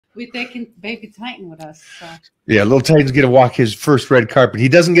We're taking Baby Titan with us. So. Yeah, little Titan's going to walk his first red carpet. He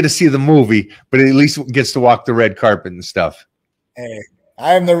doesn't get to see the movie, but at least gets to walk the red carpet and stuff. Hey,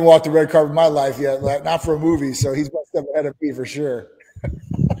 I have never walked the red carpet in my life yet, not for a movie. So he's one step ahead of me for sure.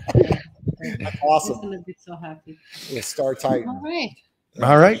 That's awesome. He's gonna be so happy. Yeah, Star Titan. All right.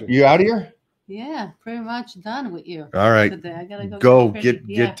 All right, you out of here? Yeah, pretty much done with you. All right, today. I gotta go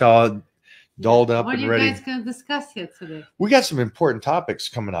get all dolled up what and are you ready. guys gonna discuss here today? We got some important topics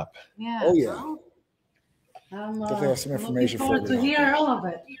coming up. Yeah. Oh yeah. Well, definitely have some information for you. To hear all of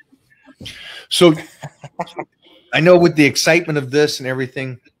it. So, I know with the excitement of this and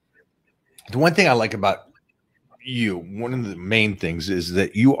everything, the one thing I like about you, one of the main things is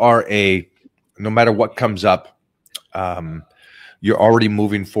that you are no matter what comes up, you're already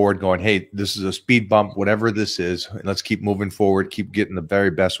moving forward going, hey, this is a speed bump, whatever this is, and let's keep moving forward, keep getting the very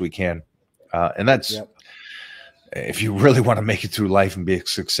best we can. And that's, if you really want to make it through life and be a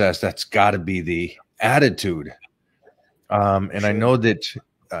success, that's got to be the attitude. And I know that,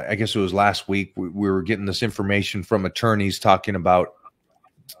 I guess it was last week, we were getting this information from attorneys talking about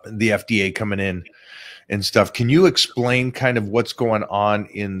the FDA coming in and stuff. Can you explain kind of what's going on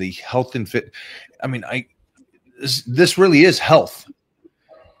in the health and fit? I mean, this really is health,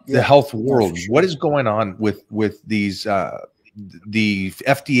 the health world. Sure. What is going on with these, the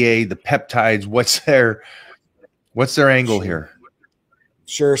FDA, the peptides? What's their angle here?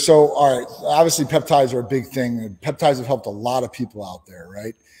 Sure. So, all right. Obviously, peptides are a big thing. And peptides have helped a lot of people out there,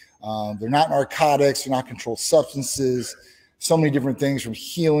 right? They're not narcotics. They're not controlled substances. So many different things, from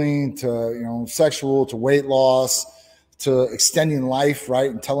healing to sexual to weight loss to extending life, right,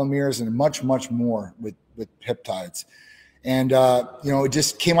 and telomeres, and much more with peptides. And it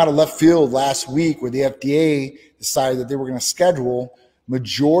just came out of left field last week where the FDA decided that they were going to schedule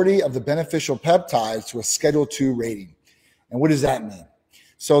majority of the beneficial peptides to a Schedule II rating. And what does that mean?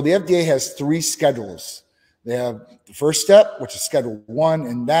 So the FDA has 3 schedules. They have the first step, which is Schedule I,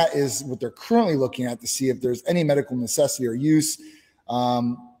 and that is what they're currently looking at to see if there's any medical necessity or use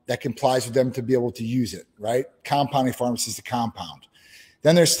that complies with them to be able to use it, right? Compounding pharmacies to compound.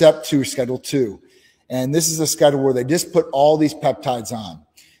 Then there's Step 2, Schedule II. And this is a schedule where they just put all these peptides on.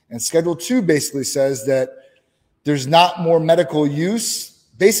 And Schedule II basically says that there's not more medical use.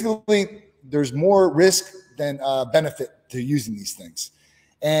 Basically, there's more risk than benefit to using these things.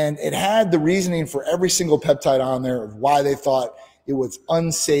 And it had the reasoning for every single peptide on there of why they thought it was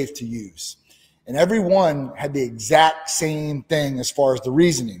unsafe to use. And every one had the exact same thing as far as the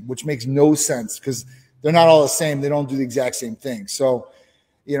reasoning, which makes no sense because they're not all the same. They don't do the exact same thing. So,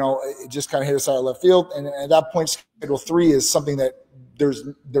 it just kind of hit us out of left field. And at that point, Schedule III is something that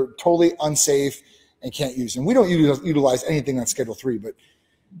they're totally unsafe and can't use. And we don't utilize anything on Schedule III, but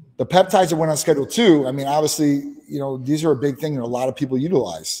the peptides that went on Schedule II, I mean, obviously, these are a big thing that a lot of people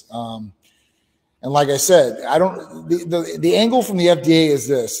utilize. And like I said, the angle from the FDA is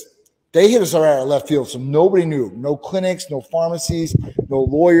this. They hit us out of left field, so nobody knew. No clinics, no pharmacies, no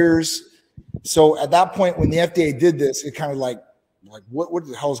lawyers. So at that point, when the FDA did this, it kind of like what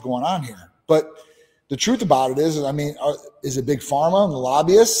the hell is going on here? But the truth about it is it big pharma and the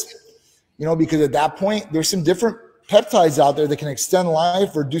lobbyists? Because at that point, there's some different peptides out there that can extend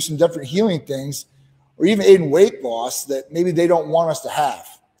life or do some different healing things, or even aid in weight loss that maybe they don't want us to have.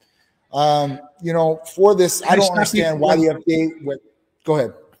 For this, I don't understand why the FDA went.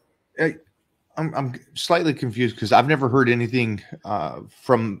 Go ahead. I'm slightly confused because I've never heard anything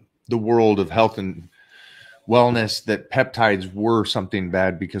from the world of health and wellness that peptides were something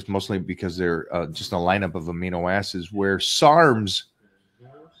bad, mostly because they're just a lineup of amino acids, where SARMs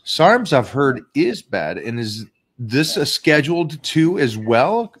I've heard is bad. And is this a Scheduled II as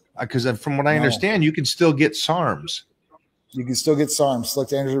well? Because from what I understand, you can still get SARMs. You can still get SARMs,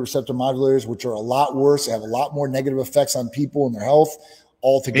 selective androgen receptor modulators, which are a lot worse. They have a lot more negative effects on people and their health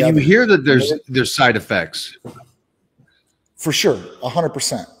altogether. And you hear that there's side effects. For sure,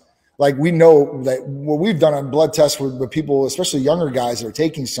 100%. Like, we know that what we've done on blood tests with people, especially younger guys that are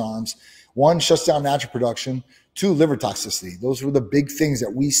taking SARMs, 1, shuts down natural production, 2, liver toxicity. Those were the big things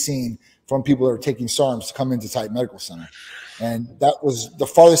that we've seen from people that are taking SARMs to come into Titan Medical Center. And that was the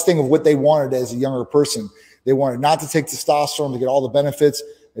farthest thing of what they wanted as a younger person. They wanted not to take testosterone to get all the benefits.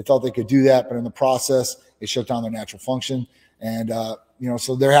 They thought they could do that, but in the process, it shut down their natural function. And,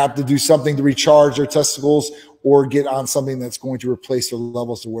 so they have to do something to recharge their testicles or get on something that's going to replace their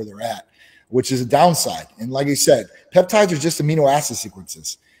levels to where they're at, which is a downside. And like I said, peptides are just amino acid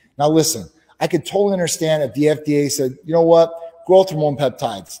sequences. Now, listen, I could totally understand if the FDA said, you know what, growth hormone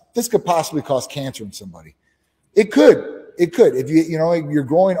peptides, this could possibly cause cancer in somebody. It could. If you're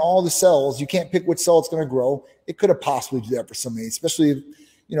growing all the cells, you can't pick which cell it's going to grow. It could have possibly do that for somebody, especially if,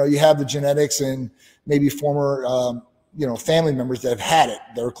 you know, you have the genetics and maybe former, you know, family members that have had it,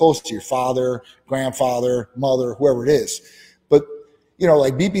 that are close to your father, grandfather, mother, whoever it is. But, you know,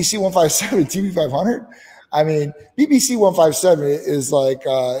 like BPC 157, TB 500, I mean, BPC 157 is like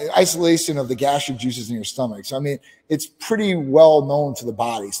isolation of the gastric juices in your stomach. So, I mean, it's pretty well known to the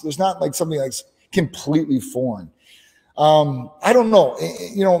body. So there's not like something like completely foreign. I don't know.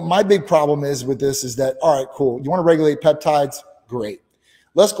 You know, my big problem is with this is that, all right, cool. You want to regulate peptides? Great.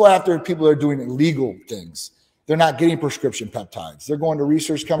 Let's go after people that are doing illegal things. They're not getting prescription peptides. They're going to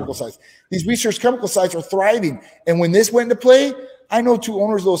research chemical sites. These research chemical sites are thriving. And when this went into play, I know 2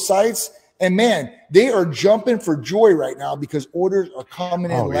 owners of those sites, and man, they are jumping for joy right now because orders are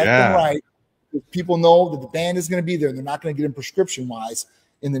coming in left and right. People know that the ban is going to be there and they're not going to get in prescription wise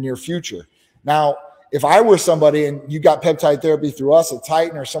in the near future. Now, if I were somebody and you got peptide therapy through us at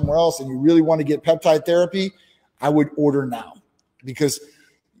Titan or somewhere else and you really want to get peptide therapy, I would order now, because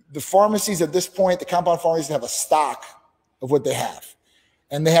the pharmacies at this point, the compound pharmacies have a stock of what they have,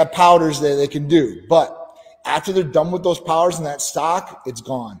 and they have powders that they can do. But after they're done with those powders in that stock, it's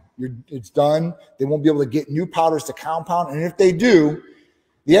gone. It's done. They won't be able to get new powders to compound. And if they do,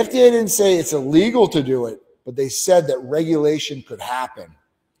 the FDA didn't say it's illegal to do it, but they said that regulation could happen.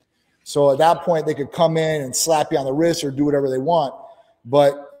 So at that point, they could come in and slap you on the wrist or do whatever they want.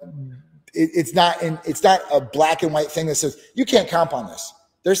 But it's not a black and white thing that says you can't compound this.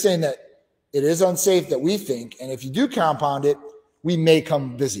 They're saying that it is unsafe that we think, and if you do compound it, we may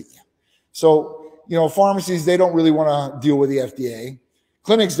come visit you. So, you know, pharmacies, they don't really want to deal with the FDA.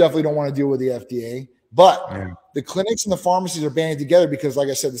 Clinics definitely don't want to deal with the FDA. But the clinics and the pharmacies are banding together because, like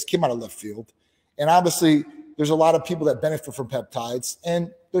I said, this came out of left field. And obviously, there's a lot of people that benefit from peptides.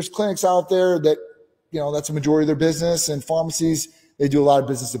 And there's clinics out there that, you know, that's a majority of their business. And pharmacies, they do a lot of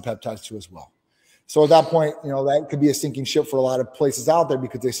business in peptides too as well. So at that point, you know, that could be a sinking ship for a lot of places out there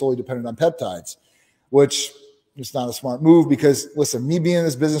because they solely depended on peptides, which is not a smart move because, listen, me being in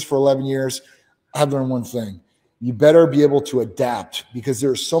this business for 11 years, I've learned one thing. You better be able to adapt because there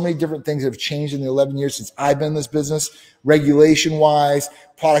are so many different things that have changed in the 11 years since I've been in this business, regulation-wise,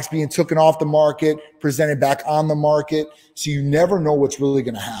 products being taken off the market, presented back on the market. So you never know what's really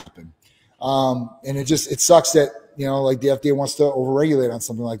going to happen. And it sucks that, you know, like the FDA wants to overregulate on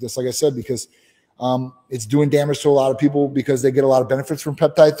something like this, like I said, because it's doing damage to a lot of people because they get a lot of benefits from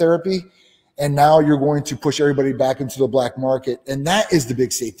peptide therapy. And now you're going to push everybody back into the black market. And that is the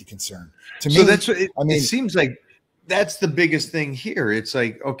big safety concern. To me, that's what it seems like. That's the biggest thing here. It's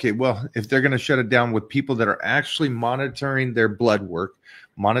like, okay, well, if they're going to shut it down with people that are actually monitoring their blood work,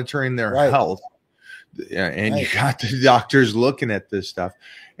 monitoring their health, and you got the doctors looking at this stuff,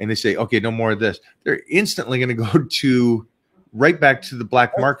 and they say, okay, no more of this, they're instantly going to go right back to the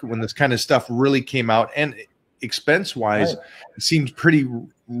black market when this kind of stuff really came out. And expense-wise, it seems pretty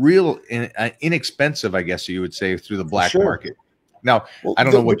real and inexpensive, I guess you would say, through the black market. Now, I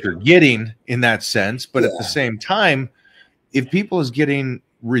don't know what you're getting in that sense, but at the same time, if people is getting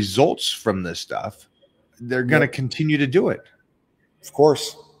results from this stuff, they're going to continue to do it. Of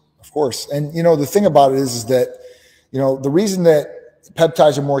course. And, you know, the thing about it is that, you know, the reason that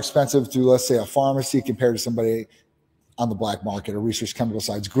peptides are more expensive to, let's say, a pharmacy compared to somebody on the black market or research chemical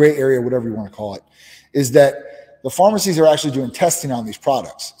sites, gray area, whatever you want to call it, is that the pharmacies are actually doing testing on these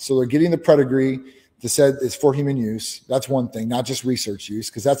products. So they're getting the pedigree that said it's for human use. That's one thing, not just research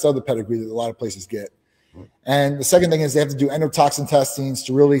use, because that's the other pedigree that a lot of places get. And the second thing is they have to do endotoxin testing,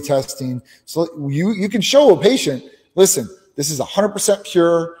 sterility testing. So you can show a patient, listen, this is 100%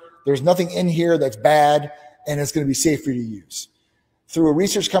 pure. There's nothing in here that's bad, and it's going to be safe for you to use. Through a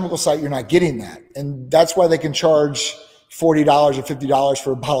research chemical site, you're not getting that. And that's why they can charge $40 or $50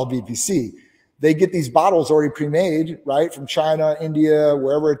 for a bottle of BPC. They get these bottles already pre-made, right, from China, India,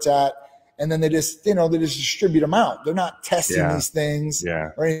 wherever it's at. And then they just, you know, they just distribute them out. They're not testing these things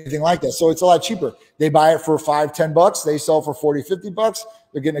or anything like that. So it's a lot cheaper. They buy it for $5, $10. They sell for $40, $50.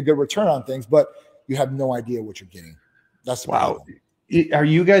 They're getting a good return on things, but you have no idea what you're getting. That's the problem. Are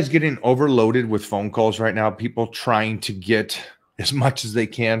you guys getting overloaded with phone calls right now? People trying to get as much as they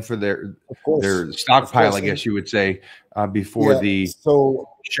can for their stockpile, I guess you would say, before the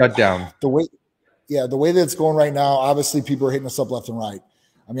shutdown. The way that it's going right now, obviously people are hitting us up left and right.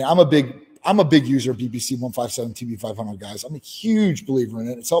 I mean, I'm a big user of BPC 157 TB 500, guys. I'm a huge believer in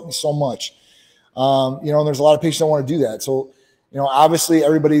it. It's helped me so much. You know, and there's a lot of patients that want to do that. So, you know, obviously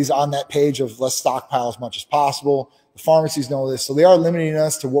everybody's on that page of let's stockpile as much as possible. The pharmacies know this. So they are limiting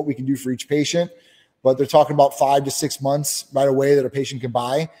us to what we can do for each patient, but they're talking about 5 to 6 months right away that a patient can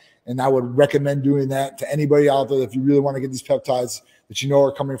buy. And I would recommend doing that to anybody out there if you really want to get these peptides that you know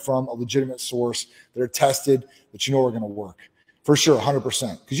are coming from a legitimate source, that are tested, that you know are going to work. For sure,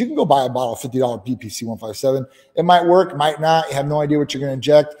 100%. Because you can go buy a bottle of $50 BPC 157. It might work, might not. You have no idea what you're going to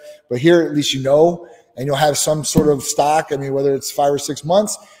inject. But here, at least you know, and you'll have some sort of stock. I mean, whether it's 5 or 6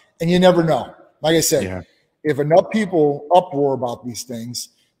 months, and you never know. Like I said, if enough people uproar about these things,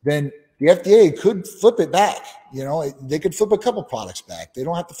 then the FDA could flip it back. You know, they could flip a couple products back. They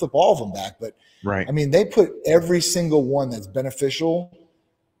don't have to flip all of them back. But, I mean, they put every single one that's beneficial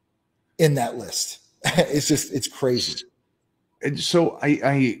in that list. It's crazy. And so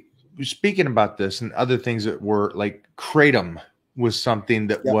I speaking about this and other things that were like kratom was something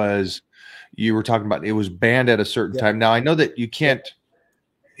that was, you were talking about, it was banned at a certain time. Now I know that you can't,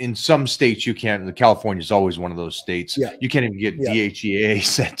 in some states you can't, California is always one of those states. You can't even get DHEA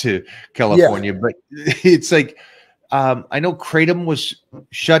sent to California, but it's like, I know kratom was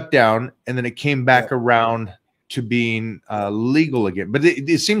shut down and then it came back around to being legal again. But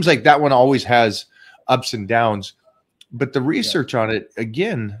it seems like that one always has ups and downs. But the research on it,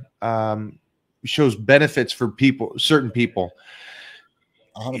 again, shows benefits for people, certain people.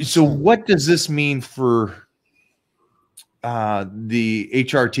 100%. So what does this mean for the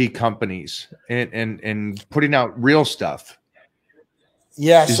HRT companies and putting out real stuff?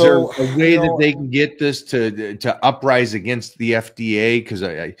 Is there a way that they can get this to uprise against the FDA? Because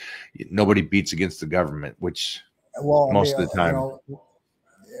nobody beats against the government, which most of the time.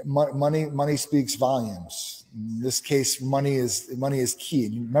 Money speaks volumes. In this case, money is key.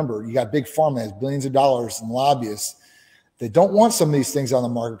 And remember, you got big pharma that has billions of dollars and lobbyists. They don't want some of these things on the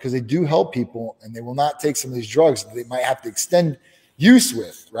market because they do help people, and they will not take some of these drugs that they might have to extend use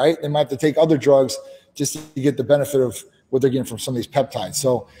with, right? They might have to take other drugs just to get the benefit of what they're getting from some of these peptides.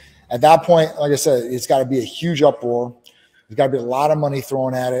 So at that point, like I said, it's got to be a huge uproar. There's got to be a lot of money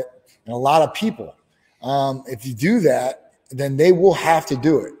thrown at it and a lot of people. If you do that, then they will have to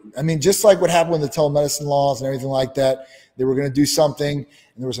do it. I mean, just like what happened with the telemedicine laws and everything like that, they were going to do something, and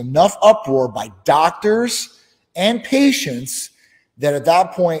there was enough uproar by doctors and patients that at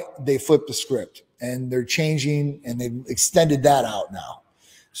that point they flipped the script and they're changing and they've extended that out now.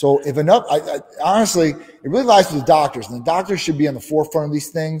 So if enough, honestly, it really lies with the doctors, and the doctors should be on the forefront of these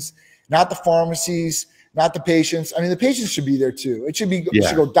things, not the pharmacies, not the patients. I mean, the patients should be there too. It should be, it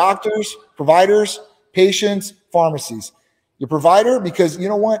should go doctors, providers, patients, pharmacies. Your provider, because you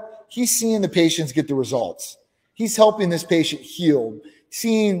know what? He's seeing the patients get the results. He's helping this patient heal,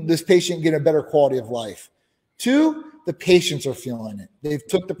 seeing this patient get a better quality of life. 2, the patients are feeling it. They've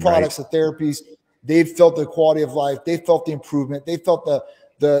took the products, the therapies. They've felt the quality of life. They felt the improvement. They felt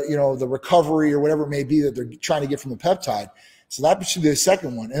the recovery or whatever it may be that they're trying to get from the peptide. So that should be the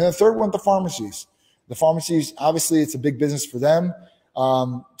second one. And the third one, the pharmacies. The pharmacies, obviously, it's a big business for them.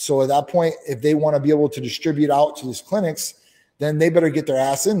 So at that point, if they want to be able to distribute out to these clinics, then they better get their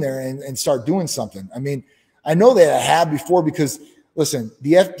ass in there and start doing something. I mean, I know they have before because, listen,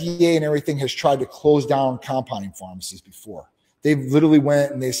 the FDA and everything has tried to close down compounding pharmacies before. They literally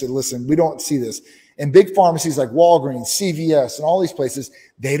went and they said, listen, we don't see this. And big pharmacies like Walgreens, CVS, and all these places,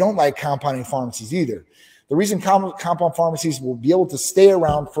 they don't like compounding pharmacies either. The reason compound pharmacies will be able to stay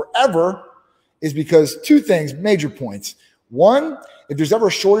around forever is because 2 things, major points. 1, if there's ever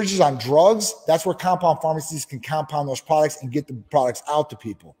shortages on drugs, that's where compound pharmacies can compound those products and get the products out to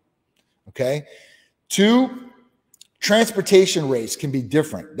people. Okay. 2, transportation rates can be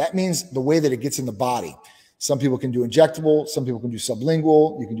different. That means the way that it gets in the body. Some people can do injectable. Some people can do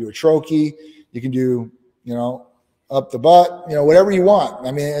sublingual. You can do a troche. You can do, up the butt, whatever you want.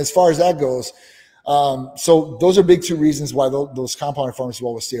 I mean, as far as that goes. So those are big 2 reasons why those compounding pharmacies will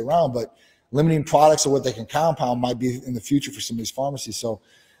always stay around, but limiting products or what they can compound might be in the future for some of these pharmacies. So,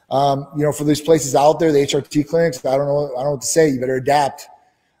 for these places out there, the HRT clinics, I don't know what to say. You better adapt.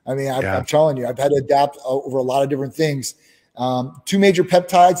 I mean, I'm telling you, I've had to adapt over a lot of different things. 2 major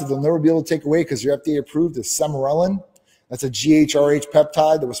peptides that they'll never be able to take away because they're FDA approved is Semirelin. That's a GHRH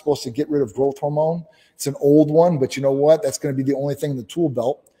peptide that was supposed to get rid of growth hormone. It's an old one, but you know what? That's going to be the only thing in the tool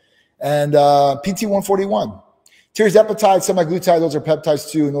belt. And PT141. Tirzepatide, semaglutide, those are peptides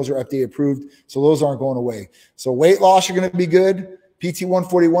too, and those are FDA approved, so those aren't going away. So weight loss, you're going to be good.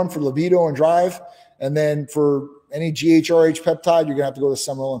 PT141 for libido and drive, and then for any GHRH peptide, you're going to have to go to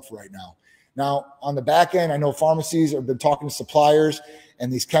Semirelin for right now. Now, on the back end, I know pharmacies have been talking to suppliers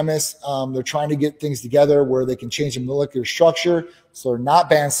and these chemists. They're trying to get things together where they can change the molecular structure so they're not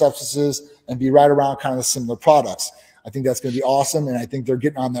banned substances and be right around kind of the similar products. I think that's going to be awesome, and I think they're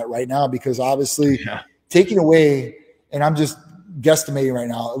getting on that right now because obviously taking away, and I'm just guesstimating right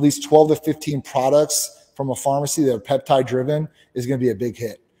now, at least 12 to 15 products from a pharmacy that are peptide driven is going to be a big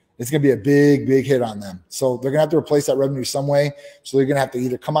hit. It's going to be a big, big hit on them. So they're going to have to replace that revenue some way. So they're going to have to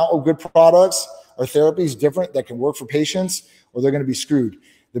either come out with good products or therapies different that can work for patients, or they're going to be screwed.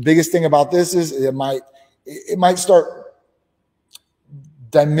 The biggest thing about this is it might start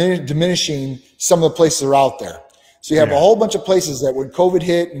diminishing some of the places that are out there. So you have a whole bunch of places that when COVID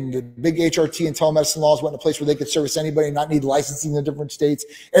hit and the big HRT and telemedicine laws went in a place where they could service anybody and not need licensing in different states,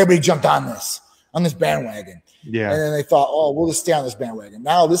 everybody jumped on this bandwagon. Yeah. And then they thought, oh, we'll just stay on this bandwagon.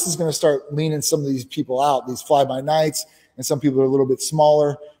 Now this is going to start leaning some of these people out, these fly-by-nights, and some people are a little bit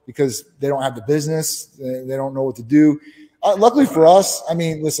smaller because they don't have the business. They don't know what to do. Luckily for us, I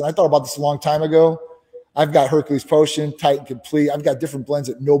mean, listen, I thought about this a long time ago. I've got Hercules Potion, Tight and Complete. I've got different blends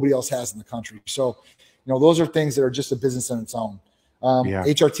that nobody else has in the country. So, you know, those are things that are just a business in its own.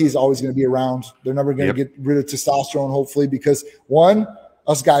 HRT is always going to be around. They're never going to get rid of testosterone, hopefully, because one,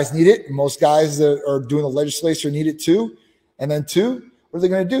 us guys need it. And most guys that are doing the legislature need it too. And then two, what are they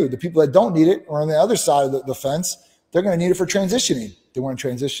going to do? The people that don't need it or on the other side of the fence, they're going to need it for transitioning. They want to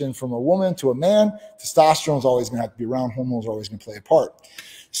transition from a woman to a man. Testosterone is always going to have to be around. Hormones are always going to play a part.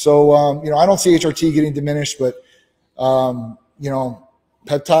 So, you know, I don't see HRT getting diminished, but, you know,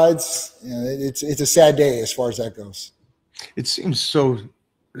 peptides, you know, it's a sad day as far as that goes. It seems so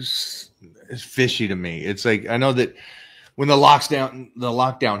fishy to me. It's like, I know that when the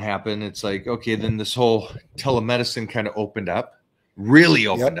lockdown happened, it's like, okay, then this whole telemedicine kind of opened up, really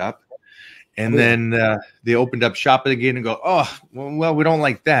opened up. And then they opened up shop again and go, oh, well, we don't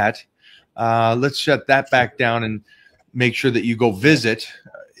like that. Let's shut that back down and make sure that you go visit.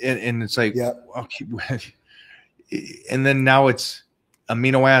 And it's like, okay. And then now it's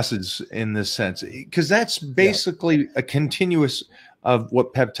amino acids in this sense, because that's basically a continuous of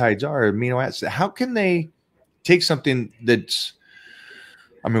what peptides are, amino acids. How can they take something that's,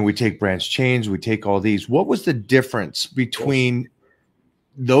 I mean, we take branched chains, we take all these. What was the difference between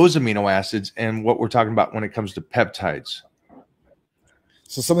those amino acids and what we're talking about when it comes to peptides?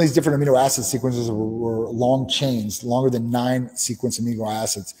 So some of these different amino acid sequences were long chains, longer than 9 sequence amino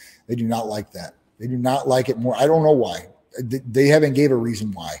acids. They do not like that. They do not like it more. I don't know why. They haven't gave a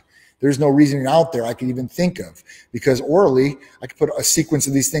reason why. There's no reasoning out there I could even think of, because orally I could put a sequence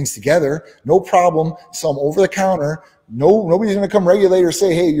of these things together, no problem, sell them over the counter. Nobody's going to come regulate or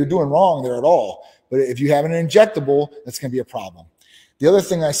say, hey, you're doing wrong there at all. But if you have an injectable, that's going to be a problem. The other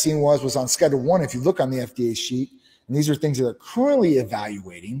thing I seen was on Schedule 1, if you look on the FDA sheet, and these are things that are currently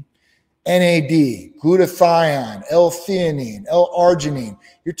evaluating, NAD, glutathione, L-theanine, L-arginine.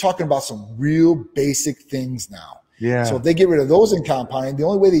 You're talking about some real basic things now. Yeah. So if they get rid of those in compounding, the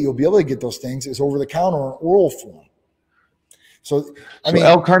only way that you'll be able to get those things is over the counter or in oral form. So I mean,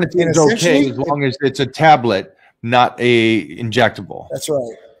 L-carnitine is okay as long as it's a tablet, not a injectable. That's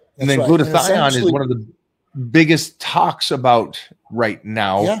right. And then glutathione is one of the biggest talks about right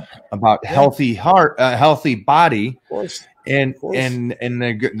now about healthy heart, healthy body, and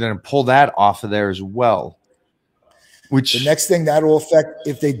they're going to pull that off of there as well. Which the next thing that will affect,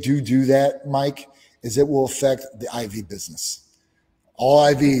 if they do that, Mike, is it will affect the IV business. All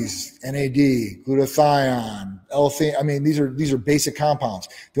IVs, NAD, glutathione, L-theanine. I mean, these are basic compounds.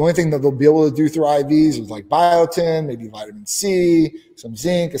 The only thing that they'll be able to do through IVs is like biotin, maybe vitamin C, some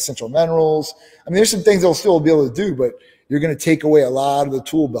zinc, essential minerals. I mean, there's some things they'll still be able to do, but you're going to take away a lot of the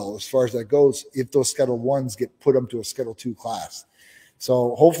tool belt as far as that goes if those Schedule 1s get put them to a Schedule 2 class.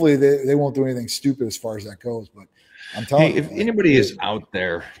 So hopefully they won't do anything stupid as far as that goes. But I'm telling you, if anybody is out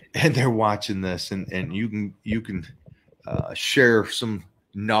there and they're watching this and you can share some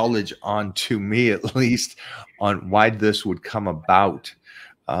knowledge onto me at least on why this would come about.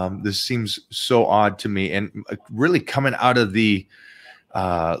 This seems so odd to me, and really coming out of the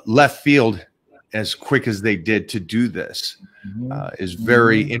left field as quick as they did to do this is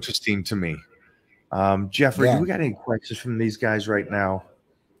very interesting to me. Jeffrey, we got any questions from these guys right now?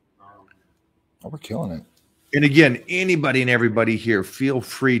 Oh, we're killing it. And again, anybody and everybody here, feel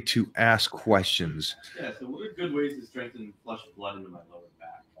free to ask questions. Yeah, so what are good ways to strengthen flush blood into my lower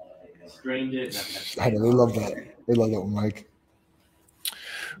back? I strained it. I know, they love that. They love that one, Mike.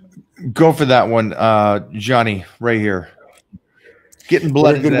 Go for that one, Johnny, right here. Getting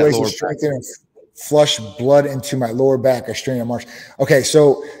blood into that lower back. Flush blood into my lower back. I strain on March. Okay,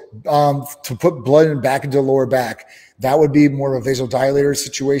 so to put blood back into the lower back, that would be more of a vasodilator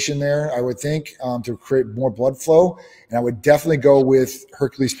situation there, I would think, to create more blood flow. And I would definitely go with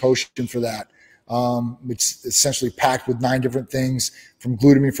Hercules Potion for that. It's essentially packed with 9 different things, from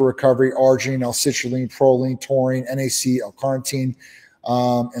glutamine for recovery, arginine, L-citrulline, proline, taurine, NAC, L-carnitine,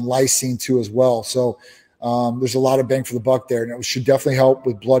 and lysine too as well. So there's a lot of bang for the buck there, and it should definitely help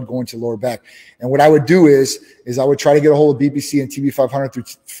with blood going to the lower back. And what I would do is I would try to get a hold of BPC and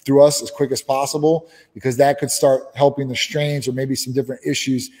TB500 through us as quick as possible, because that could start helping the strains or maybe some different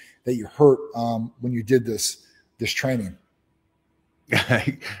issues that you hurt when you did this training.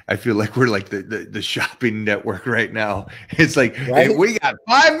 I feel like we're like the shopping network right now. It's like, Right? hey, we got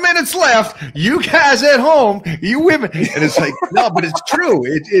 5 minutes left. You guys at home, you women, and it's like, no, but it's true.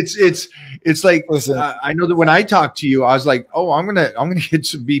 It's like, Listen, I know that when I talked to you, I was like, oh, I'm gonna get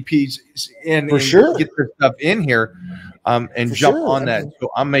some BPs in For and sure. get this stuff in here, and For jump sure. on I that. mean-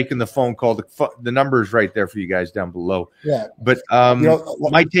 So I'm making the phone call. The number is right there for you guys down below. yeah. But You know,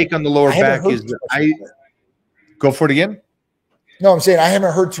 my take on the lower I haven't back heard is too that much about it. go for it again. No, I'm saying I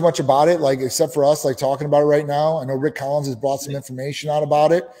haven't heard too much about it, like except for us, like talking about it right now. I know Rick Collins has brought some information out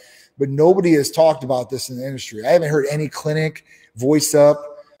about it, but nobody has talked about this in the industry. I haven't heard any clinic voice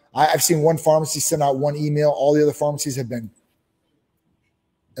up. I've seen one pharmacy send out one email. All the other pharmacies have been,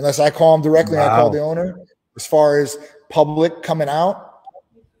 unless I call them directly, I call Wow. the owner. As far as public coming out,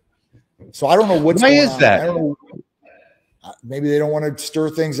 so I don't know what's Why going is on. that? I don't know. Maybe they don't want to stir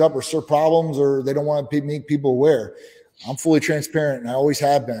things up or stir problems, or they don't want to make people aware. I'm fully transparent, and I always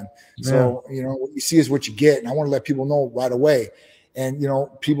have been. So, you know, what you see is what you get, and I want to let people know right away. And, you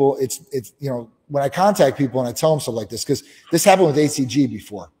know, people, it's you know, when I contact people and I tell them stuff like this, because this happened with HCG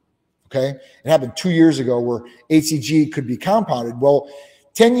before, okay? It happened 2 years ago where HCG could be compounded. Well,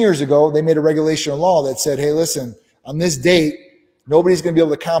 10 years ago, they made a regulation of law that said, hey, listen, on this date, nobody's going to be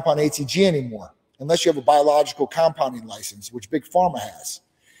able to compound HCG anymore unless you have a biological compounding license, which Big Pharma has.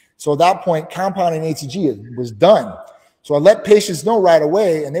 So at that point, compounding HCG was done. So I let patients know right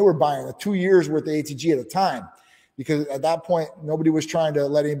away, and they were buying 2 years worth of HCG at a time, because at that point, nobody was trying to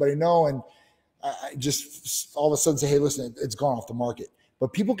let anybody know. And I just all of a sudden say, hey, listen, it's gone off the market.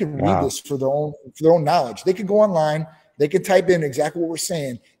 But people can read this for their own knowledge. They could go online, they could type in exactly what we're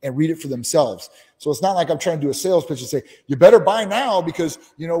saying and read it for themselves. So it's not like I'm trying to do a sales pitch and say, you better buy now because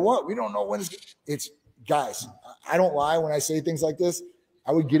you know what? We don't know when it's guys, I don't lie when I say things like this.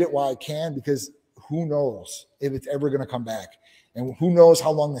 I would get it while I can, because who knows if it's ever going to come back, and who knows how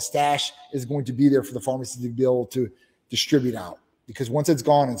long the stash is going to be there for the pharmacy to be able to distribute out, because once it's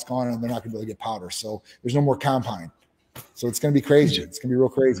gone, and they're not going to be able to get powder. So there's no more compounding. So it's going to be crazy. It's going to be real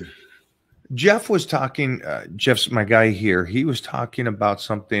crazy. Jeff was talking, Jeff's my guy here. He was talking about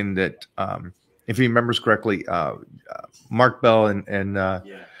something that, if he remembers correctly, Mark Bell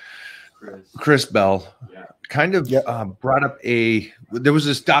and Chris Bell kind of brought up there was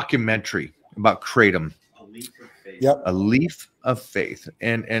this documentary about Kratom, A Leaf of Faith.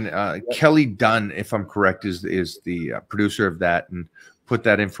 And Kelly Dunn, if I'm correct, is the producer of that and put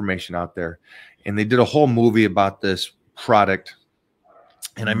that information out there. And they did a whole movie about this product.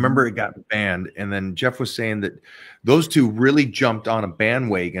 And I remember it got banned. And then Jeff was saying that those two really jumped on a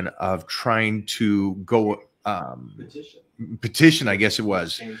bandwagon of trying to go petition, I guess it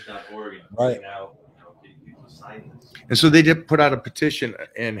was. Right. And so they did put out a petition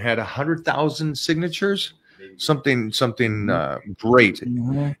and had 100,000 signatures, something great.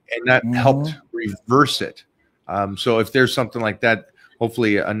 And that helped reverse it. So if there's something like that,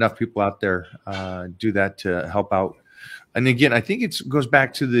 hopefully enough people out there do that to help out. And again, I think it goes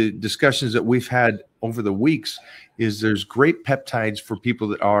back to the discussions that we've had over the weeks, is there's great peptides for people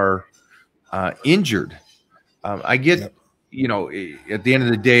that are injured. I get, you know, at the end of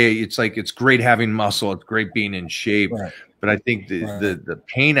the day, it's like, it's great having muscle. It's great being in shape. Right. But I think the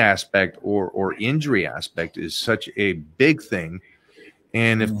pain aspect or injury aspect is such a big thing.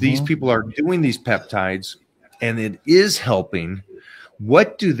 And if these people are doing these peptides and it is helping,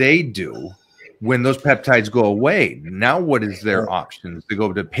 what do they do when those peptides go away? Now, what is their options? They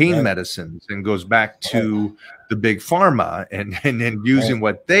go to pain medicines and goes back to the big pharma and then using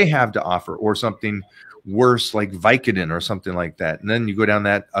what they have to offer, or something worse like Vicodin or something like that. And then you go down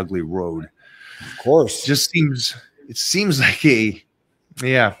that ugly road. Of course. It seems like a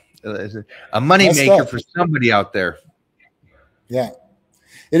money maker for somebody out there. Yeah.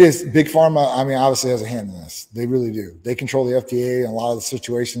 It is. Big Pharma, I mean, obviously has a hand in this. They really do. They control the FDA in a lot of the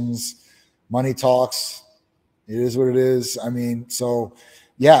situations. Money talks. It is what it is. I mean, so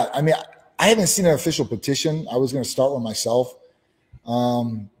yeah. I mean, I haven't seen an official petition. I was going to start one myself,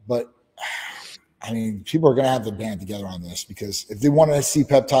 but I mean, people are going to have to band together on this, because if they want to see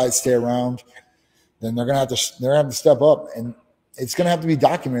peptides stay around, then they're going to have to step up, and it's going to have to be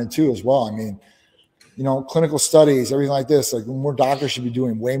documented too as well. I mean, you know, clinical studies, everything like this. Like, more doctors should be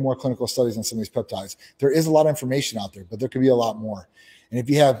doing way more clinical studies on some of these peptides. There is a lot of information out there, but there could be a lot more. And if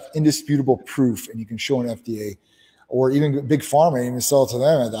you have indisputable proof and you can show an FDA or even Big Pharma and even sell it to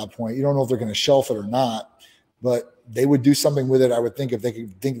them at that point, you don't know if they're going to shelf it or not, but they would do something with it, I would think, if they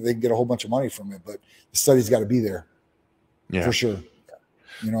could think they can get a whole bunch of money from it. But the study's got to be there, for sure.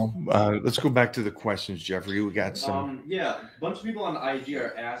 You know, let's go back to the questions, Jeffrey. We got some. A bunch of people on IG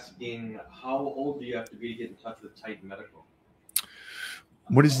are asking, how old do you have to be to get in touch with Titan Medical?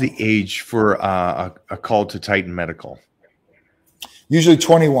 What is the age for a call to Titan Medical? Usually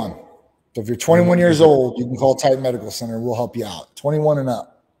 21. So if you're 21 years old, you can call Titan Medical Center. We'll help you out. 21 and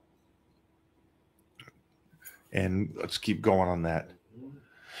up. And let's keep going on that.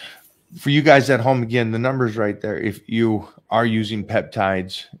 For you guys at home, again, the number's right there. If you are using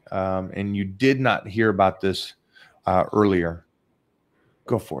peptides and you did not hear about this earlier,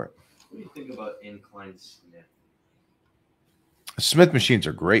 go for it. What do you think about incline Smith? Smith machines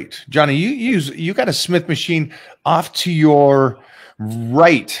are great. Johnny, you got a Smith machine off to your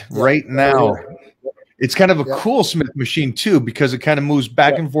right now. It's kind of a cool Smith machine too, because it kind of moves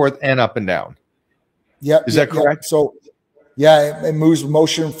back and forth and up and down. Yep. Is that correct? So yeah, it moves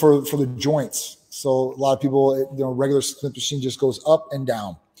motion for the joints. So a lot of people, regular Smith machine just goes up and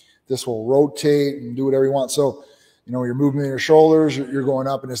down. This will rotate and do whatever you want. So, you're moving your shoulders, you're going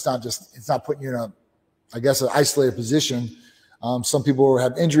up, and it's not putting you in an isolated position. Some people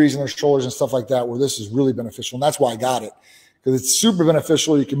have injuries in their shoulders and stuff like that, where this is really beneficial. And that's why I got it, because it's super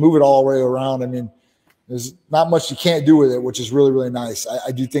beneficial. You can move it all the way around. I mean, there's not much you can't do with it, which is really, really nice.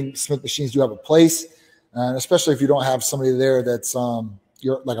 I do think Smith machines do have a place. And especially if you don't have somebody there that's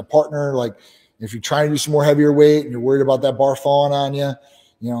you're like a partner, like if you're trying to do some more heavier weight and you're worried about that bar falling on you,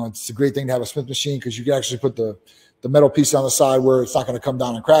 it's a great thing to have a Smith machine, because you can actually put the metal piece on the side where it's not going to come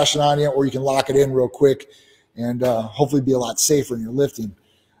down and crashing on you, or you can lock it in real quick and hopefully be a lot safer in your lifting.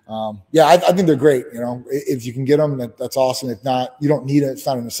 I think they're great. If you can get them, that's awesome. If not, you don't need it. It's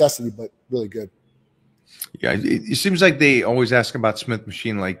not a necessity, but really good. Yeah, it seems like they always ask about Smith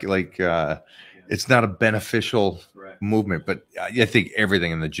machine, like it's not a beneficial movement, but I think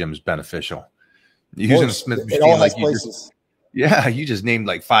everything in the gym is beneficial. Using a Smith machine, it all has places. You just named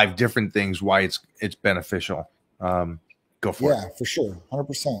like 5 different things why it's beneficial. Go for it. Yeah, for sure,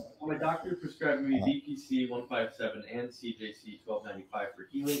 100%. My doctor prescribed me VPC 157 and CJC 1295 for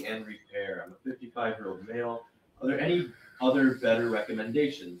healing and repair. I'm a 55-year-old male. Are there any other better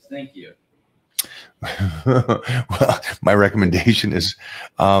recommendations? Thank you. Well, my recommendation is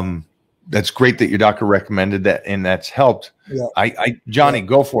that's great that your doctor recommended that, and that's helped. Yeah. Johnny,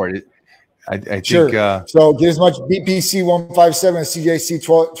 go for it. I think so. Get as much BPC 157, CJC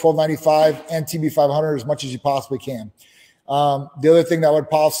 1295, and TB 500 as much as you possibly can. The other thing that I would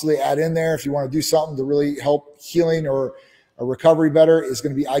possibly add in there, if you want to do something to really help healing or a recovery better, is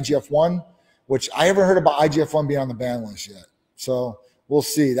going to be IGF-1, which I haven't heard about IGF-1 being on the ban list yet. So we'll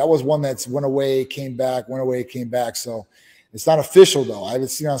see. That was one that's went away, came back, went away, came back. So it's not official though. I haven't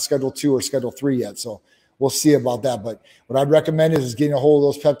seen it on Schedule 2 or Schedule 3 yet. So we'll see about that. But what I'd recommend is getting a hold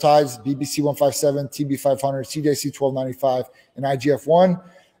of those peptides: BBC 157, TB 500, CJC 1295, and IGF-1.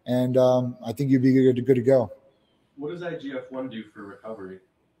 And I think you'd be good to go. What does IGF-1 do for recovery?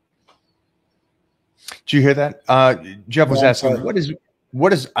 Did you hear that? Jeff was asking, what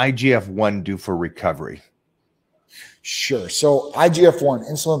does IGF-1 do for recovery? Sure. So IGF-1,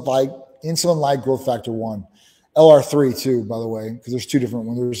 insulin-like growth factor 1, LR3 too, by the way, because there's 2 different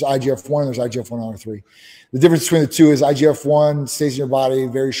ones. There's IGF-1 and there's IGF-1 LR3. The difference between the 2 is IGF-1 stays in your body a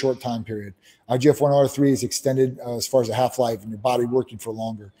very short time period. IGF-1 LR3 is extended as far as the half-life and your body working for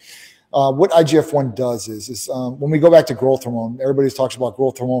longer. What IGF-1 does is when we go back to growth hormone, everybody talks about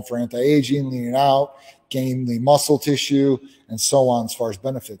growth hormone for anti-aging, leaning out, gaining the muscle tissue, and so on as far as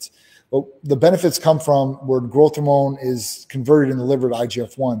benefits. But the benefits come from where growth hormone is converted in the liver to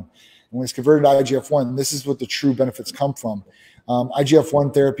IGF-1. And when it's converted to IGF-1, this is what the true benefits come from.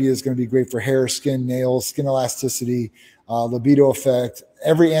 IGF-1 therapy is going to be great for hair, skin, nails, skin elasticity, libido effect,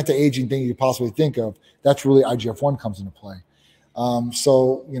 every anti-aging thing you could possibly think of. That's really IGF-1 comes into play.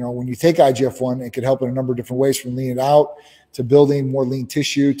 So, when you take IGF-1, it could help in a number of different ways, from leaning out to building more lean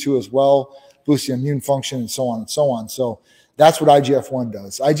tissue too as well, boosting immune function, and so on and so on. So that's what IGF-1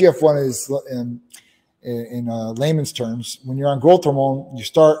 does. IGF-1 is, in layman's terms, when you're on growth hormone, you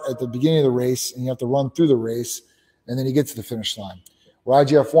start at the beginning of the race and you have to run through the race, and then you get to the finish line. Where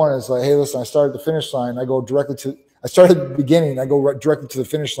IGF-1 is like, hey, listen, I started at the finish line. I started at the beginning. I go directly to the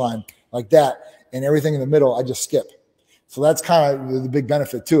finish line like that, and everything in the middle, I just skip. So that's kind of the big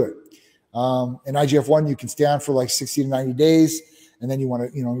benefit to it. And IGF-1, you can stay on for like 60 to 90 days, and then you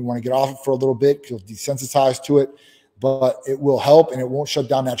want to get off it for a little bit because you'll desensitize to it, but it will help, and it won't shut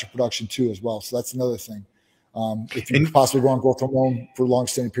down natural production too as well. So that's another thing. If you possibly go on growth hormone for long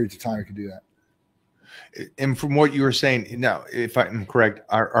extended periods of time, you can do that. And from what you were saying, now, if I'm correct,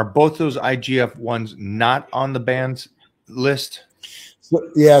 are both those IGF-1s not on the bans list? So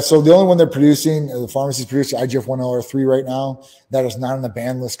the only one they're producing, the pharmacy's producing IGF-1 LR3 right now. That is not on the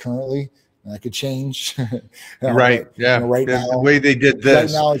ban list currently. And that could change. Right. Yeah. Right now, the way they did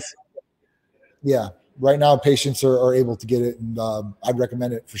this. Right now, right now patients are able to get it, and I'd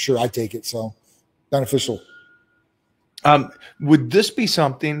recommend it for sure. I take it, so beneficial. Would this be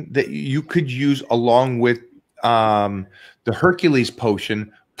something that you could use along with the Hercules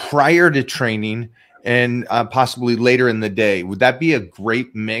potion prior to training and possibly later in the day? Would that be a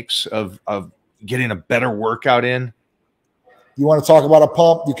great mix of getting a better workout in? You want to talk about a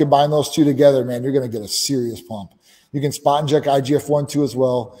pump? You combine those two together, man. You're going to get a serious pump. You can spot inject IGF-1 too as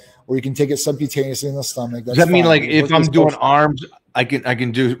well, or you can take it subcutaneously in the stomach. Does that mean like if I'm doing arms, I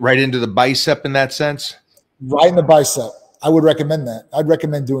can do right into the bicep in that sense? Right in the bicep. I would recommend that. I'd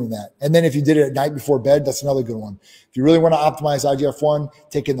recommend doing that. And then if you did it at night before bed, that's another good one. If you really want to optimize IGF-1,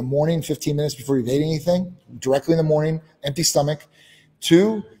 take it in the morning, 15 minutes before you've ate anything, directly in the morning, empty stomach.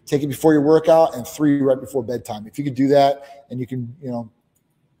 2, take it before your workout, and 3, right before bedtime. If you could do that, and you can,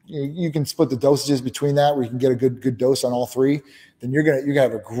 you can split the dosages between that, where you can get a good dose on all 3, then you're gonna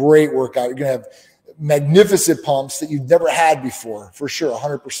have a great workout. You're gonna have magnificent pumps that you've never had before, for sure,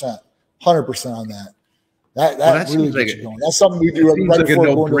 100% on that. That really gets you going. That's something we do right before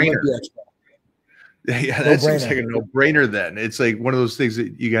going to Olympia Expo. Yeah, that seems like a no-brainer then. It's like one of those things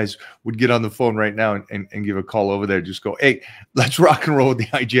that you guys would get on the phone right now and give a call over there. Just go, hey, let's rock and roll with the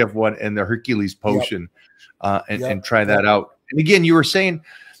IGF-1 and the Hercules potion and try that out. And again, you were saying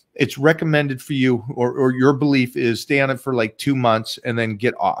it's recommended for you, or your belief is stay on it for like 2 months and then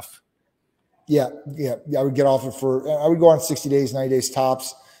get off. Yeah. I would get off it I would go on 60 days, 90 days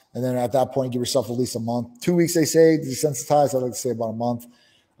tops. And then at that point, give yourself at least a month. 2 weeks, they say, desensitize. I'd like to say about a month.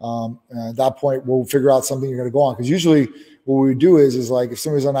 And at that point, we'll figure out something you're going to go on. Because usually what we do is like if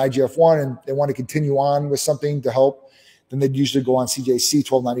somebody's on IGF-1 and they want to continue on with something to help, then they'd usually go on CJC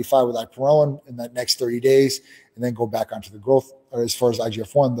 1295 with ipamorelin in that next 30 days and then go back onto the growth, or as far as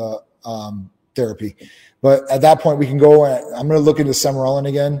IGF-1, the therapy. But at that point, we can go, I'm going to look into Semerelin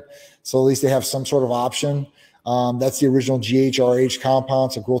again. So at least they have some sort of option. That's the original GHRH compound.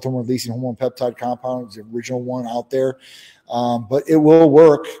 It's a growth hormone releasing hormone peptide compound. It's the original one out there. But it will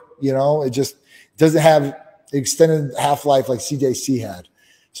work, it just doesn't have extended half-life like CJC had.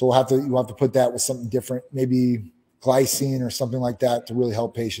 So you'll have to put that with something different, maybe glycine or something like that, to really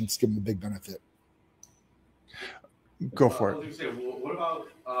help patients, give them a big benefit. Go for it. What about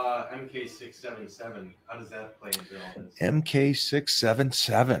MK677? How does that play into all this?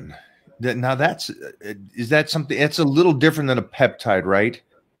 MK677. Now is that something? It's a little different than a peptide, right?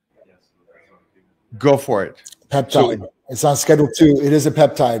 Yes. Go for it. Peptide. It's on Schedule 2. It is a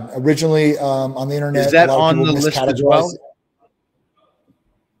peptide. Originally on the internet. Is that on the list as well?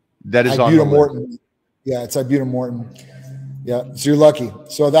 That is on the list. Yeah, it's ibutamoren. Yeah, so you're lucky.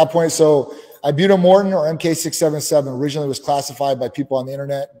 So at that point, ibutamoren or MK677 originally was classified by people on the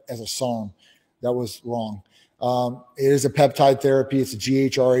internet as a SARM. That was wrong. It is a peptide therapy. It's a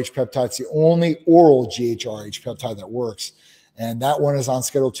GHRH peptide. It's the only oral GHRH peptide that works. And that one is on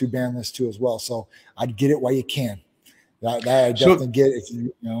Schedule 2 ban list too as well. So I'd get it while you can. That I definitely get if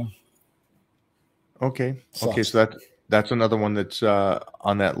you know. Okay. Okay. So that's another one that's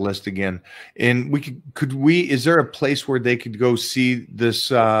on that list again. And is there a place where they could go see this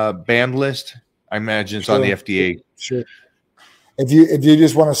banned list? I imagine it's on the FDA. Sure. If you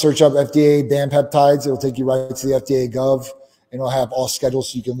just want to search up FDA banned peptides, it'll take you right to the FDA Gov, and it'll have all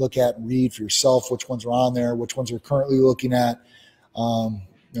schedules so you can look at and read for yourself which ones are on there, which ones are currently looking at, and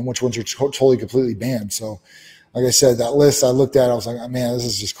which ones are totally completely banned. So, like I said, that list I looked at, I was like, oh, man, this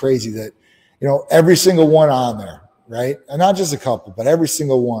is just crazy that, every single one on there, right? And not just a couple, but every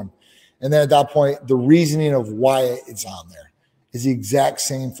single one. And then at that point, the reasoning of why it's on there is the exact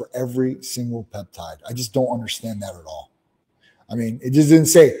same for every single peptide. I just don't understand that at all. I mean, it just didn't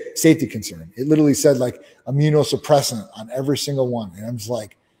say safety concern. It literally said like immunosuppressant on every single one. And I'm just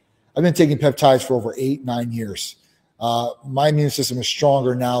like, I've been taking peptides for over 8-9 years. My immune system is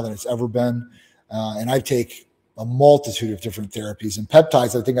stronger now than it's ever been. And I take a multitude of different therapies. And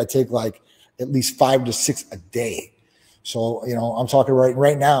peptides, I think I take like at least 5 to 6 a day. So, I'm talking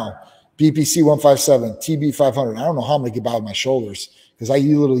right now, BPC 157, TB 500. I don't know how I'm going to get by with my shoulders because I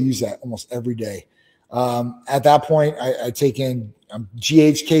literally use that almost every day. At that point, I take in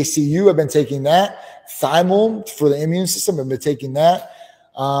GHKCU. I've been taking that. Thymol for the immune system. I've been taking that.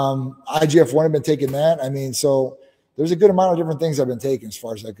 IGF-1. I've been taking that. I mean, so there's a good amount of different things I've been taking as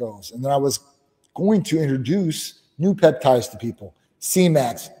far as that goes. And then I was going to introduce new peptides to people.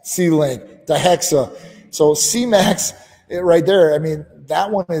 C-Max, C-Link, Dihexa. So C-Max right there, I mean, that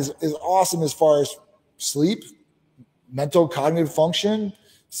one is awesome as far as sleep, mental cognitive function.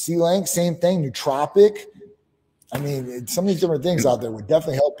 C-Link, same thing, nootropic. I mean, some of these different things out there would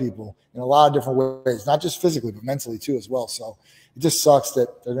definitely help people in a lot of different ways, not just physically, but mentally too as well. So it just sucks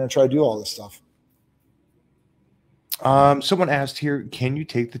that they're going to try to do all this stuff. Someone asked here, can you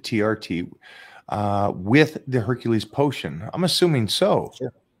take the TRT with the Hercules potion? I'm assuming so.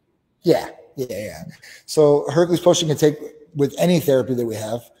 Sure. Yeah. So Hercules potion can take with any therapy that we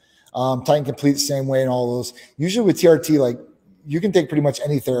have. Titan Complete the same way and all those. Usually with TRT, like you can take pretty much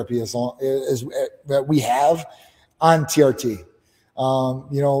any therapy as long as that we have on TRT.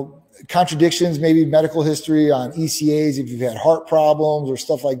 Contradictions, maybe medical history on ECAs, if you've had heart problems or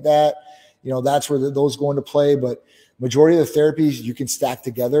stuff like that, that's where those go into play. But majority of the therapies you can stack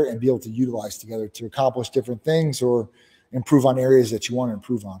together and be able to utilize together to accomplish different things or improve on areas that you want to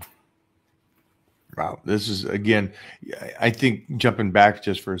improve on. Wow. This is, again, I think jumping back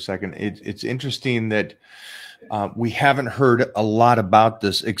just for a second, it's interesting that we haven't heard a lot about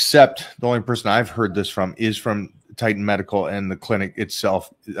this, except the only person I've heard this from is from Titan Medical and the clinic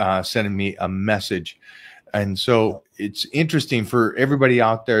itself sending me a message. And so it's interesting for everybody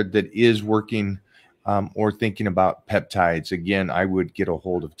out there that is working or thinking about peptides. Again, I would get a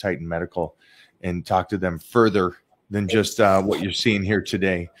hold of Titan Medical and talk to them further than just what you're seeing here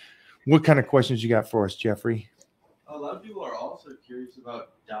today. What kind of questions you got for us, Jeffrey? A lot of people are also curious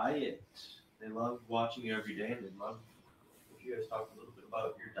about diet. They love watching you every day, and they love if you guys talk a little bit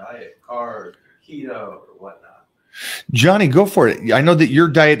about your diet, carbs, keto, or whatnot. Johnny, go for it. I know that your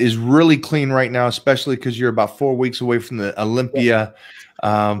diet is really clean right now, especially because you're about 4 weeks away from the Olympia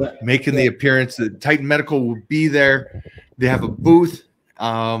making the appearance. The Titan Medical will be there. They have a booth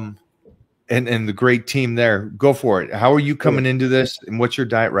and the great team there. Go for it. How are you coming into this, and what's your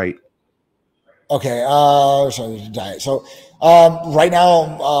diet right? Okay, so diet. So right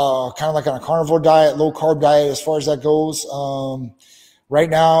now, kind of like on a carnivore diet, low carb diet as far as that goes. Right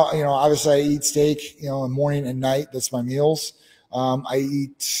now, obviously I eat steak, in the morning and night. That's my meals. I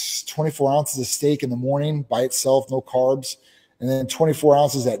eat 24 ounces of steak in the morning by itself, no carbs, and then 24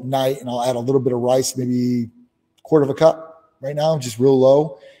 ounces at night, and I'll add a little bit of rice, maybe a quarter of a cup right now, just real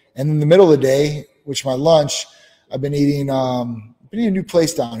low. And in the middle of the day, which my lunch, I've been eating a new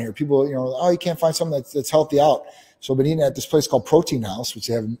place down here. People, you can't find something that's healthy out. So I've been eating at this place called Protein House, which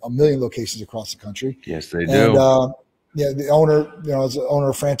they have a million locations across the country. Yes, they do. And, the owner, is the owner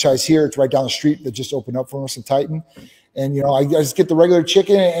of franchise here. It's right down the street that just opened up for us in Titan. And, I just get the regular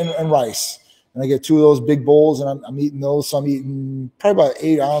chicken and rice. And I get 2 of those big bowls, and I'm eating those. So I'm eating probably about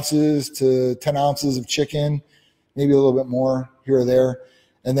 8 ounces to 10 ounces of chicken, maybe a little bit more here or there.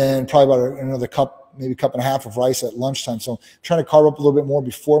 And then probably about another cup, maybe a cup and a half of rice at lunchtime. So I'm trying to carb up a little bit more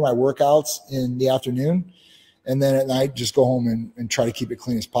before my workouts in the afternoon. And then at night, just go home and try to keep it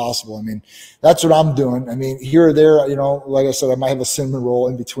clean as possible. I mean, that's what I'm doing. I mean, here or there, like I said, I might have a cinnamon roll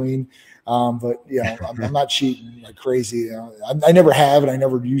in between. But, I'm not cheating like crazy. I never have, and I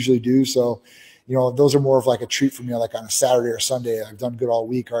never usually do. So, those are more of like a treat for me, like on a Saturday or Sunday. I've done good all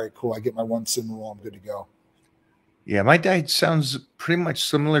week. All right, cool. I get my one cinnamon roll. I'm good to go. Yeah, my diet sounds pretty much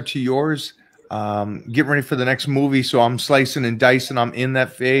similar to yours. Getting ready for the next movie, so I'm slicing and dicing. I'm in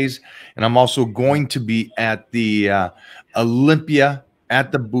that phase, and I'm also going to be at the Olympia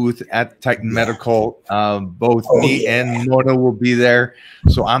at the booth at Titan Medical. Both me and Mona will be there,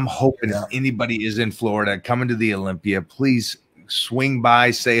 so I'm hoping if anybody is in Florida coming to the Olympia, please swing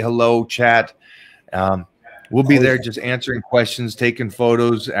by, say hello, chat. We'll be there just answering questions, taking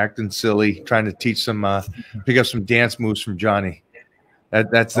photos, acting silly, trying to teach some, pick up some dance moves from Johnny.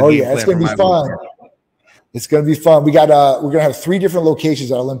 That's the game plan. It's going to be fun. It's going to be fun. We're going to have 3 different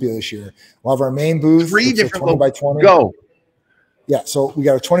locations at Olympia this year. We'll have our main booth. 3 different 20 by 20. Go. Yeah. So we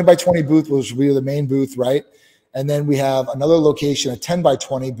got a 20 by 20 booth, which will be the main booth, right? And then we have another location, a 10 by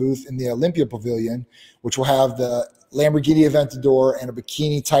 20 booth in the Olympia Pavilion, which will have the Lamborghini Aventador and a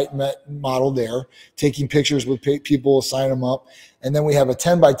bikini Titan model there, taking pictures with people, sign them up. And then we have a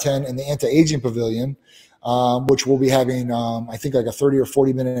 10 by 10 in the Anti-Aging Pavilion, which we'll be having, I think, like a 30 or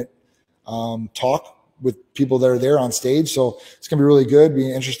 40-minute talk with people that are there on stage. So it's going to be really good,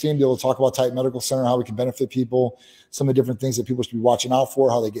 be interesting, be able to talk about Titan Medical Center, how we can benefit people, some of the different things that people should be watching out for,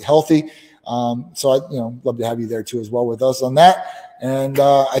 how they get healthy. So I, love to have you there too as well with us on that. And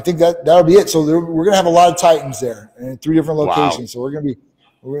I think that'll be it. So we're going to have a lot of Titans there in 3 different locations. Wow. So we're going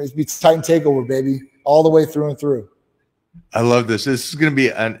to be Titan Takeover, baby, all the way through and through. I love this. This is going to be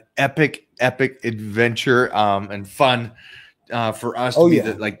an epic adventure and fun for us to be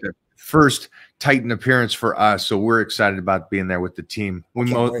the first Titan appearance for us. So we're excited about being there with the team. We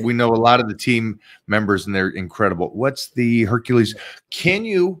know a lot of the team members, and they're incredible. What's the Hercules? Can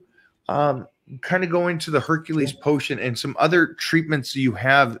you kind of go into the Hercules potion and some other treatments you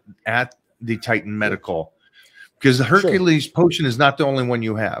have at the Titan Medical? Because the Hercules potion is not the only one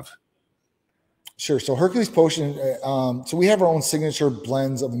you have. Sure. So Hercules potion, so we have our own signature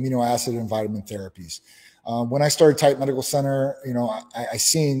blends of amino acid and vitamin therapies. When I started Titan Medical Center, you know, I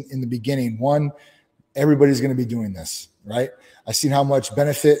seen in the beginning, one, everybody's going to be doing this, right? I seen how much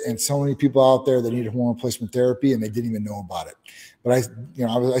benefit and so many people out there that needed hormone replacement therapy and they didn't even know about it. But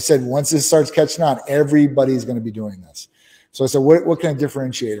I said, once this starts catching on, everybody's going to be doing this. So I said, what can I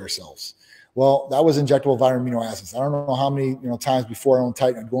differentiate ourselves? Well, that was injectable vitamin amino acids. I don't know how many times before I owned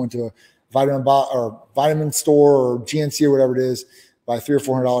Titan, I'd go into a vitamin store or GNC or whatever it is, buy $300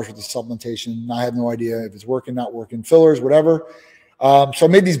 or $400 worth of supplementation. I have no idea if it's working, not working, fillers, whatever. So I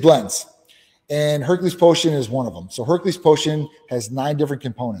made these blends, and Hercules Potion is one of them. So Hercules Potion has 9 different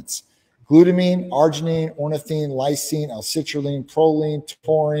components: glutamine, arginine, ornithine, lysine, L-citrulline, proline,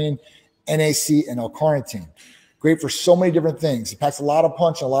 taurine, NAC, and L-carnitine. Great for so many different things. It packs a lot of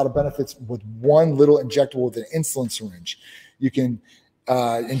punch and a lot of benefits with one little injectable with an insulin syringe. You can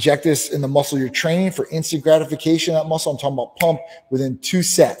inject this in the muscle you're training for instant gratification of that muscle. I'm talking about pump within 2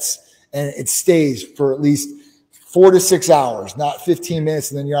 sets, and it stays for at least 4 to 6 hours, not 15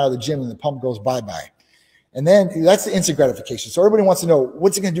 minutes, and then you're out of the gym and the pump goes bye-bye. And then that's the instant gratification. So everybody wants to know,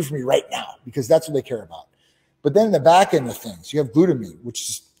 what's it going to do for me right now? Because that's what they care about. But then in the back end of things, you have glutamine, which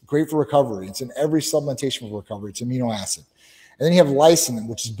is great for recovery. It's in every supplementation for recovery. It's amino acid. And then you have lysine,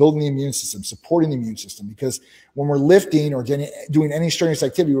 which is building the immune system, supporting the immune system. Because when we're lifting or doing any strenuous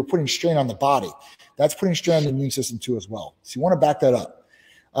activity, we're putting strain on the body. That's putting strain on the immune system too as well. So you want to back that up.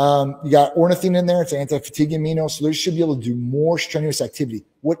 You got ornithine in there. It's an anti-fatigue amino. So they should be able to do more strenuous activity,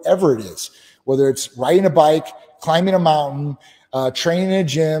 whatever it is, whether it's riding a bike, climbing a mountain, training in a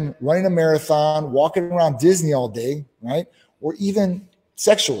gym, running a marathon, walking around Disney all day, right? Or even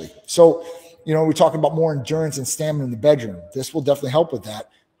sexually. So, we're talking about more endurance and stamina in the bedroom. This will definitely help with that.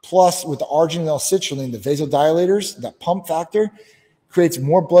 Plus, with the arginine and L-citrulline, the vasodilators, that pump factor creates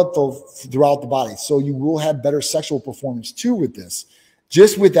more blood flow throughout the body. So you will have better sexual performance too with this,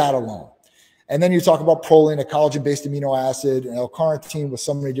 just with that alone. And then you talk about proline, a collagen-based amino acid, and L-carnitine with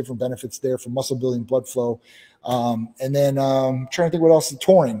so many different benefits there for muscle building, blood flow. And then trying to think what else, the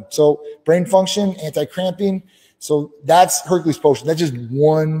taurine. So brain function, anti-cramping. So that's Hercules Potion. That's just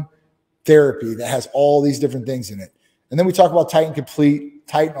one therapy that has all these different things in it. And then we talk about Titan Complete,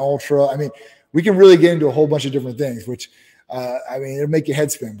 Titan Ultra. I mean, we can really get into a whole bunch of different things, which, it'll make your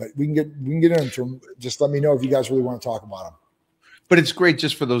head spin, but we can get into them. Just let me know if you guys really want to talk about them. But it's great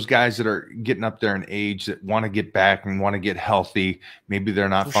just for those guys that are getting up there in age that want to get back and want to get healthy. Maybe they're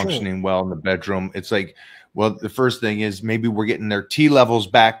not functioning well in the bedroom. It's like, well, the first thing is maybe we're getting their T levels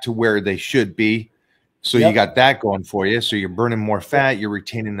back to where they should be. So you got that going for you. So you're burning more fat. You're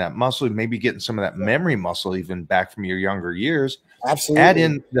retaining that muscle, maybe getting some of that memory muscle even back from your younger years. Absolutely. Add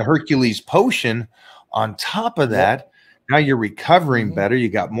in the Hercules Potion on top of that. Now you're recovering better. You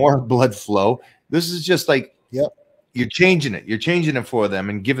got more blood flow. This is just like, you're changing it. You're changing it for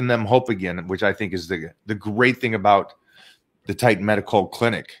them and giving them hope again, which I think is the great thing about the Titan Medical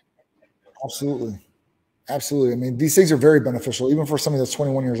Clinic. Absolutely. Absolutely. I mean, these things are very beneficial, even for somebody that's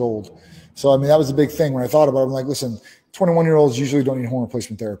 21 years old. So, I mean, that was a big thing when I thought about it. I'm like, listen, 21-year-olds usually don't need hormone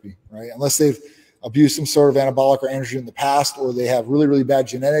replacement therapy, right? Unless they've abused some sort of anabolic or androgen in the past, or they have really, really bad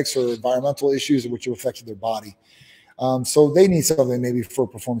genetics or environmental issues which have affected their body. So they need something maybe for a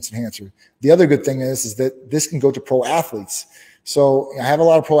performance enhancer. The other good thing is that this can go to pro athletes. So I have a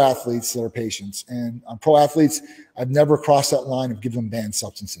lot of pro athletes that are patients, and on pro athletes, I've never crossed that line of giving them banned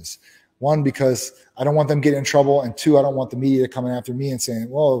substances. One, because I don't want them getting in trouble, and two, I don't want the media coming after me and saying,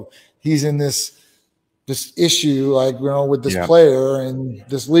 "Whoa, he's in this issue, like, with this player and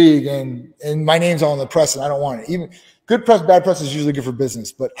this league, and my name's all in the press, and I don't want it." Even good press, bad press is usually good for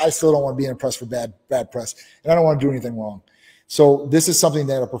business, but I still don't want to be in a press for bad press, and I don't want to do anything wrong. So this is something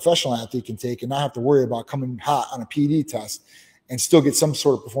that a professional athlete can take and not have to worry about coming hot on a PD test and still get some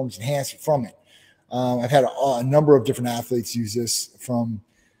sort of performance enhancement from it. I've had a number of different athletes use this, from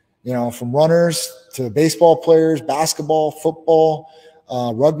runners to baseball players, basketball, football,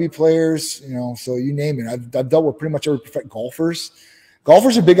 rugby players, so you name it. I've dealt with pretty much every golfers.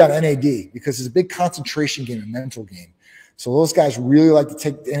 Golfers are big on NAD because it's a big concentration game and mental game. So those guys really like to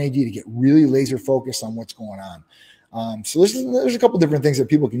take the NAD to get really laser focused on what's going on. So there's a couple different things that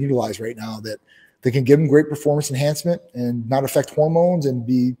people can utilize right now that they can give them great performance enhancement and not affect hormones and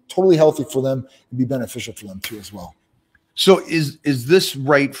be totally healthy for them and be beneficial for them too as well. So is this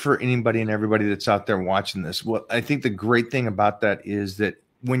right for anybody and everybody that's out there watching this? Well, I think the great thing about that is that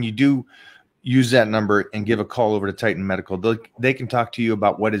when you do use that number and give a call over to Titan Medical, they can talk to you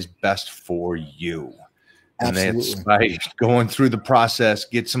about what is best for you. And that's by going through the process,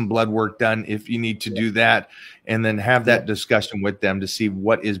 get some blood work done if you need to do that, and then have that discussion with them to see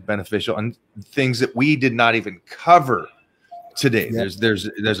what is beneficial and things that we did not even cover today.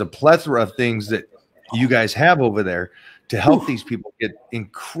 There's a plethora of things that you guys have over there to help these people get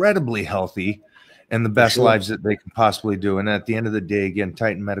incredibly healthy and the best lives that they can possibly do. And at the end of the day, again,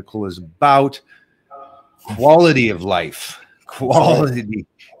 Titan Medical is about quality of life, quality,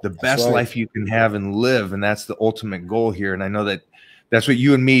 the best life you can have and live. And that's the ultimate goal here. And I know that that's what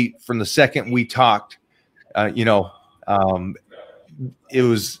you and me, from the second we talked, it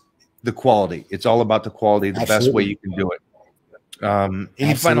was the quality. It's all about the quality, the best way you can do it.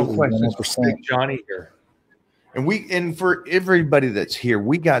 Any final questions for Johnny here? And for everybody that's here,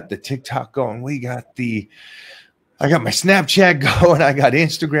 we got the TikTok going. I got my Snapchat going. I got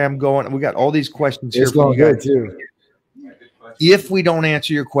Instagram going. We got all these questions here. It's going good too. If we don't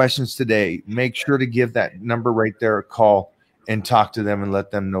answer your questions today, make sure to give that number right there a call and talk to them and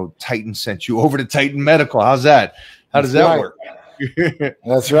let them know Titan sent you over to Titan Medical. How's that? How does that work?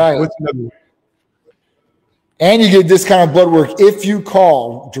 That's right. And you get discounted blood work if you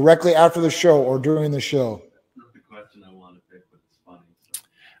call directly after the show or during the show. Not the question I want to pick, but it's funny.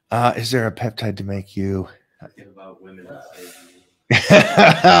 So. Is there a peptide to make you? Talking about women and saving.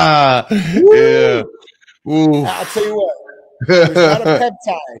 Yeah. Ooh. I'll tell you what. There's not a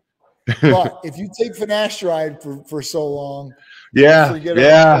peptide, but if you take finasteride for so long, forget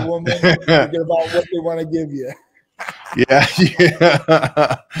about the woman, forget about what they want to give you. Yeah.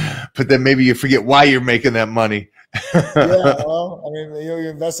 But then maybe you forget why you're making that money. Well, I mean, you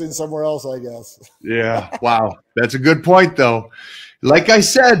invest in somewhere else, I guess. Yeah. Wow. That's a good point, though. Like I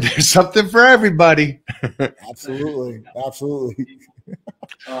said, there's something for everybody. Absolutely.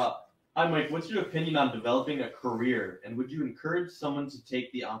 Hi, Mike. What's your opinion on developing a career, and would you encourage someone to take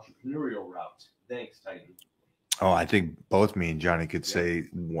the entrepreneurial route? Thanks, Titan. Oh, I think both me and Johnny could say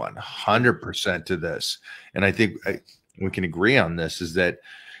 100% to this. And I think we can agree on this, is that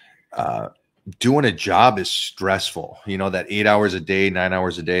doing a job is stressful. You know, that 8 hours a day, 9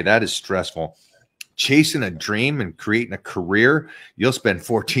 hours a day, that is stressful. Chasing a dream and creating a career, you'll spend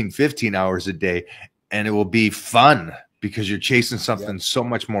 14, 15 hours a day, and it will be fun because you're chasing something so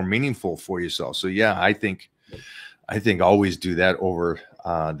much more meaningful for yourself. So yeah, I think always do that over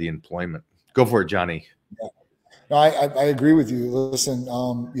the employment. Go for it, Johnny. Yeah. No, I agree with you. Listen,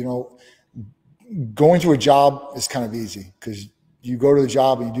 going to a job is kind of easy because you go to the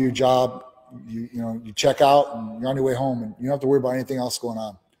job and you do your job, you check out and you're on your way home and you don't have to worry about anything else going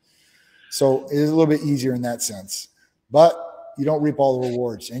on. So it is a little bit easier in that sense, but you don't reap all the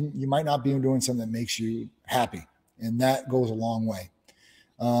rewards, and you might not be doing something that makes you happy. And that goes a long way.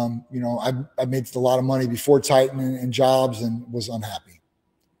 I made a lot of money before Titan and jobs and was unhappy.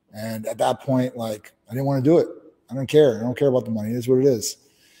 And at that point, I didn't want to do it. I don't care. I don't care about the money. It is what it is.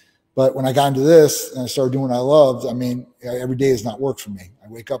 But when I got into this and I started doing what I loved, every day does not work for me. I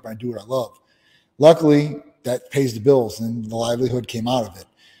wake up and I do what I love. Luckily, that pays the bills and the livelihood came out of it.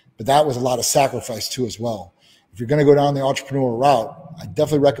 But that was a lot of sacrifice too as well. If you're going to go down the entrepreneurial route, I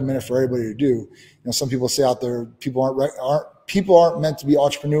definitely recommend it for everybody to do. Some people say out there, people aren't meant to be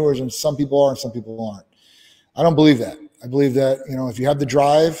entrepreneurs, and some people are and some people aren't. I don't believe that. I believe that, if you have the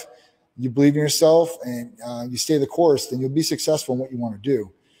drive, you believe in yourself, and you stay the course, then you'll be successful in what you want to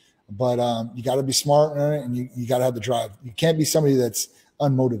do. But you got to be smart in it, and you got to have the drive. You can't be somebody that's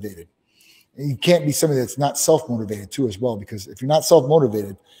unmotivated. And you can't be somebody that's not self-motivated too as well, because if you're not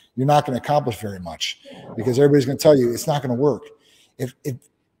self-motivated, you're not going to accomplish very much, because everybody's going to tell you it's not going to work.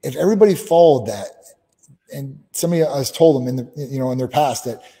 If everybody followed that, and somebody has told them in their past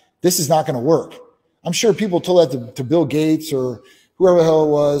that this is not going to work, I'm sure people told that to Bill Gates or whoever the hell it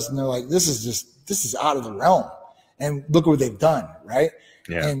was, and they're like, this is out of the realm. And look at what they've done, right?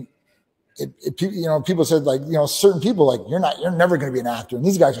 Yeah. And people said certain people you're never going to be an actor, and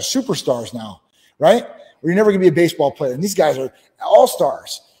these guys are superstars now, right? Or you're never going to be a baseball player, and these guys are all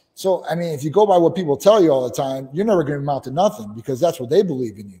stars. So, if you go by what people tell you all the time, you're never going to amount to nothing, because that's what they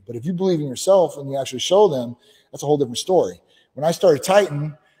believe in you. But if you believe in yourself and you actually show them, that's a whole different story. When I started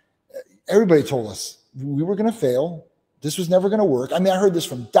Titan, everybody told us we were going to fail. This was never going to work. I heard this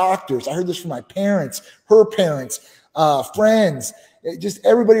from doctors. I heard this from my parents, her parents, friends, just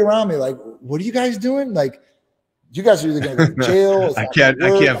everybody around me. Like, what are you guys doing? You guys are either going to go to jail. I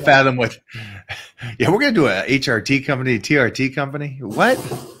can't fathom what. Yeah, we're going to do a HRT company, TRT company. What?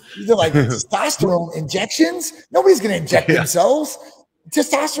 They're like testosterone injections. Nobody's going to inject themselves.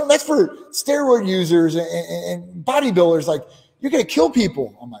 Testosterone, that's for steroid users and bodybuilders. You're going to kill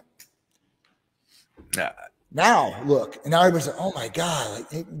people. I'm like, now look, and now everybody's like, oh my God.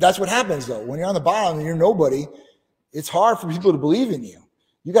 That's what happens though. When you're on the bottom and you're nobody, it's hard for people to believe in you.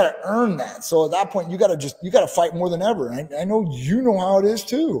 You got to earn that. So at that point, you got to fight more than ever. And I know how it is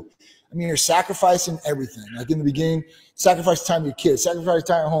too. I mean, you're sacrificing everything. Like in the beginning, sacrifice time with your kids, sacrifice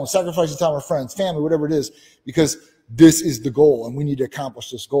time at home, sacrifice time with friends, family, whatever it is, because this is the goal and we need to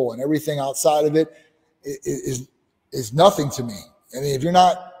accomplish this goal. And everything outside of it is nothing to me. I mean, if you're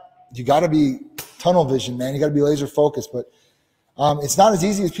not, you got to be tunnel vision, man. You got to be laser focused, but it's not as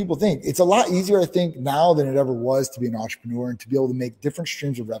easy as people think. It's a lot easier, I think, now than it ever was to be an entrepreneur and to be able to make different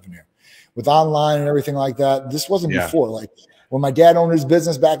streams of revenue with online and everything like that. This wasn't before. Like when my dad owned his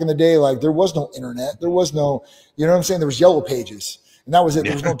business back in the day, like there was no internet. There was no, you know what I'm saying? There was yellow pages and that was it.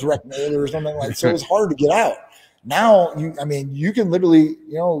 There was no direct mail. There was nothing like, so it was hard to get out. Now, you can literally,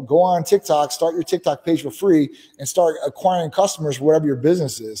 go on TikTok, start your TikTok page for free and start acquiring customers for whatever your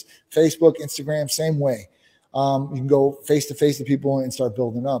business is. Facebook, Instagram, same way. You can go face to face to people and start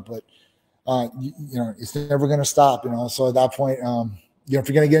building up, but it's never going to stop, So at that point, if you're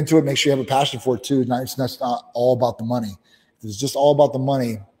going to get into it, make sure you have a passion for it too. It's not all about the money. If it's just all about the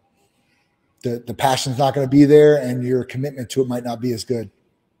money, the passion's not going to be there and your commitment to it might not be as good.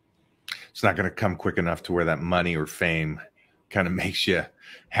 It's not going to come quick enough to where that money or fame kind of makes you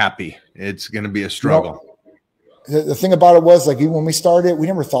happy. It's going to be a struggle. The thing about it was, like, even when we started, we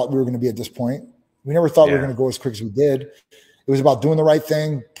never thought we were going to be at this point. We never thought we were going to go as quick as we did. It was about doing the right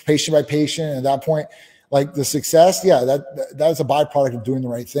thing, patient by patient. And at that point, like the success, that's a byproduct of doing the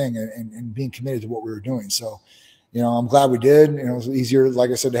right thing and being committed to what we were doing. So, I'm glad we did. It was easier,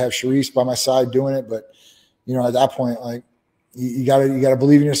 like I said, to have Sharice by my side doing it. But, at that point, like, you gotta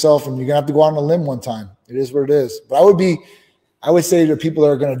believe in yourself, and you're gonna have to go out on a limb one time. It is what it is. But I would say to people that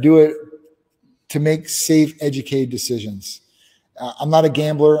are gonna do it, to make safe, educated decisions. I'm not a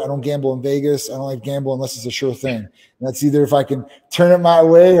gambler. I don't gamble in Vegas. I don't like gamble unless it's a sure thing. And that's either if I can turn it my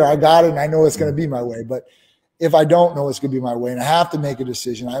way or I got it and I know it's gonna be my way. But if I don't know it's gonna be my way and I have to make a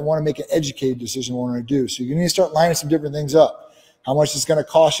decision, I want to make an educated decision what I'm gonna do. So you need to start lining some different things up. How much it's gonna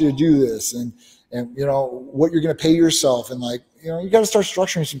cost you to do this, and what you're going to pay yourself. And like, you got to start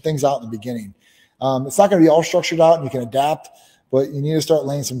structuring some things out in the beginning. It's not going to be all structured out and you can adapt, but you need to start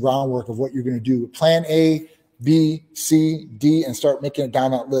laying some groundwork of what you're going to do. Plan A, B, C, D, and start making it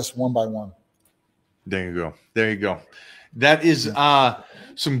down that list one by one. There you go. That is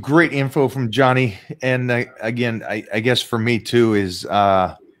some great info from Johnny. And again, I guess for me too is,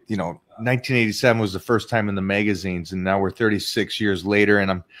 1987 was the first time in the magazines, and now we're 36 years later,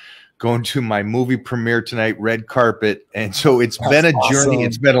 and I'm going to my movie premiere tonight, red carpet. And so it's been a journey. Awesome.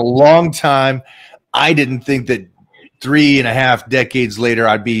 It's been a long time. I didn't think that 3.5 decades later,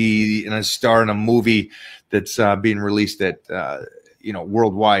 I'd be in a star in a movie that's being released at,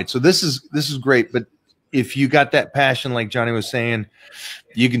 worldwide. So this is great. But if you got that passion, like Johnny was saying,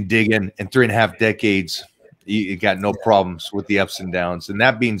 you can dig in 3.5 decades. You got no problems with the ups and downs. And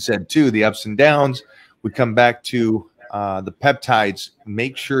that being said too, the ups and downs, we come back to the peptides.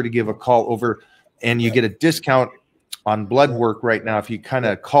 Make sure to give a call over, and you get a discount on blood work right now if you kind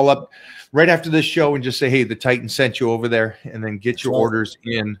of call up right after this show and just say, hey, the Titan sent you over there, and then get your orders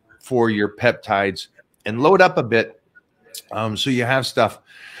in for your peptides and load up a bit so you have stuff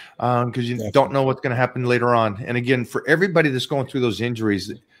because you don't know what's going to happen later on. And again, for everybody that's going through those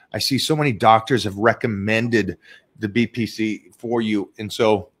injuries, I see so many doctors have recommended the BPC for you. And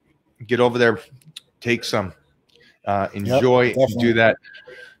so get over there, take some. Enjoy, do that.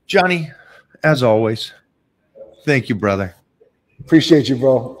 Johnny, as always, thank you, brother. Appreciate you,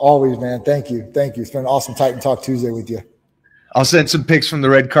 bro. Always, man. Thank you. It's been an awesome Titan Talk Tuesday with you. I'll send some pics from the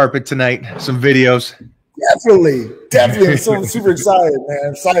red carpet tonight, some videos. Definitely. I'm so super excited, man.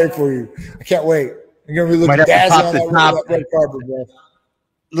 I'm excited for you. I can't wait. You're gonna be looking dazzling on that red carpet, bro.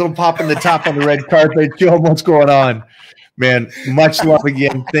 Little pop in the top on the red carpet. Show them what's going on, man. Much love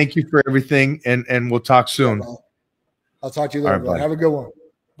again. Thank you for everything, and we'll talk soon. I'll talk to you later, bro. Have a good one.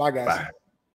 Bye, guys. Bye.